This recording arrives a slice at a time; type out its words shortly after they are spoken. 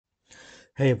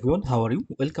Hey everyone, how are you?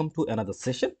 Welcome to another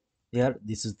session. Here,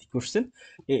 this is the question.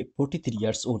 A 43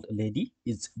 years old lady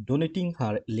is donating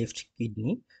her left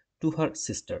kidney to her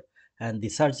sister, and the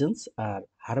surgeons are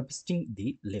harvesting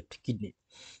the left kidney.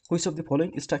 Which of the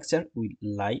following structure will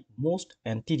lie most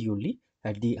anteriorly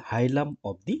at the hilum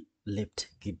of the left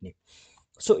kidney?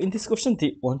 So, in this question,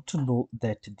 they want to know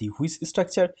that the which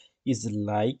structure is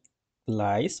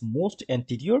lies most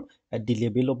anterior at the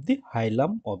level of the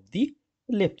hilum of the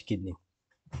left kidney.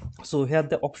 So here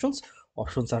the options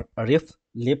are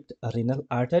left renal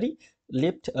artery,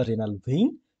 left renal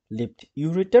vein, left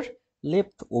ureter,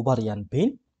 left ovarian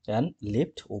vein, and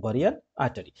left ovarian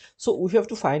artery. So we have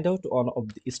to find out one of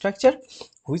the structure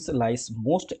which lies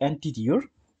most anterior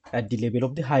at the level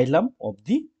of the hilum of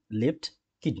the left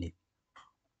kidney.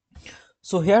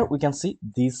 So here we can see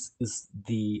this is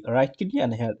the right kidney,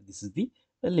 and here this is the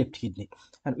left kidney,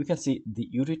 and we can see the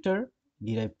ureter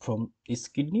derived from this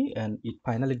kidney, and it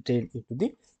finally drained into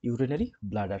the urinary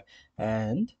bladder.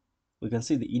 And we can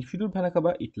see the inferior vena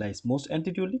cava, it lies most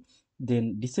anteriorly,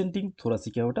 then descending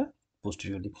thoracic aorta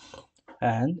posteriorly.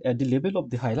 And at the level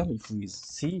of the hilum, if we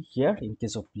see here in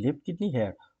case of left kidney,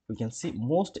 here we can see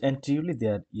most anteriorly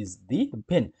there is the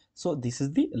vein. So this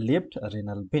is the left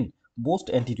renal vein. Most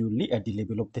anteriorly at the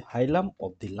level of the hilum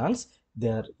of the lungs,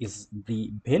 there is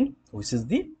the vein which is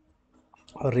the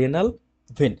renal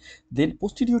vein. Then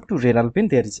posterior to renal vein,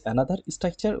 there is another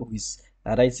structure which is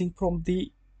arising from the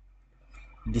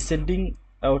descending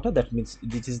aorta. That means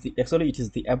this is the actually it is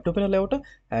the abdominal aorta,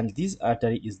 and this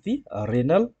artery is the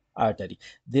renal artery.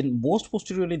 Then most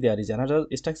posteriorly there is another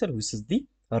structure which is the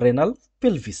renal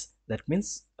pelvis. That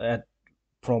means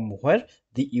from where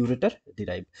the ureter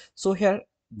derived. So here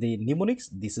the mnemonics,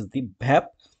 this is the VAP.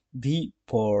 V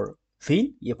for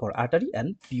vein, A for artery,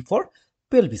 and P for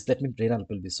pelvis. That means renal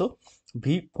pelvis. So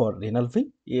V for renal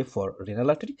vein, A for renal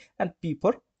artery, and P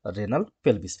for renal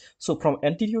pelvis. So from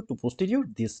anterior to posterior,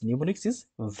 this mnemonics is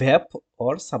VAP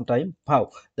or sometime VAV.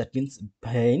 That means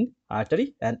vein,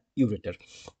 artery, and ureter.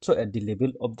 So at the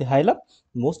level of the hilum,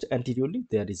 most anteriorly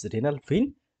there is renal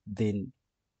vein, then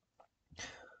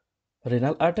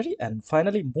renal artery, and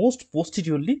finally most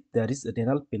posteriorly there is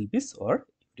renal pelvis or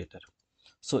ureter.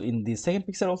 So in the second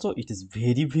picture also, it is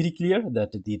very clear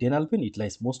that the renal vein, it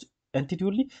lies most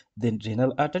anteriorly, then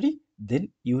renal artery, then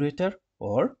ureter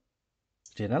or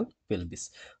renal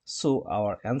pelvis. So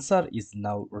our answer is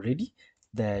now ready,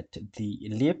 that the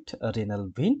left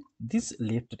renal vein, this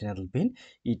left renal vein,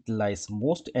 it lies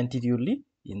most anteriorly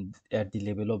in at the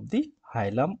level of the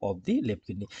hilum of the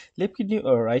left kidney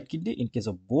or right kidney. In case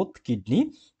of both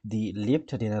kidney, the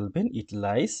left renal vein, it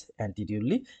lies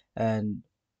anteriorly, and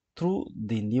through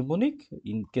the mnemonic,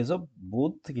 in case of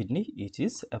both kidney, it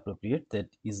is appropriate, that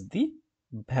is the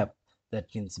VAP. That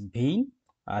means vein,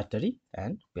 artery,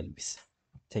 and pelvis.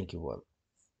 Thank you all.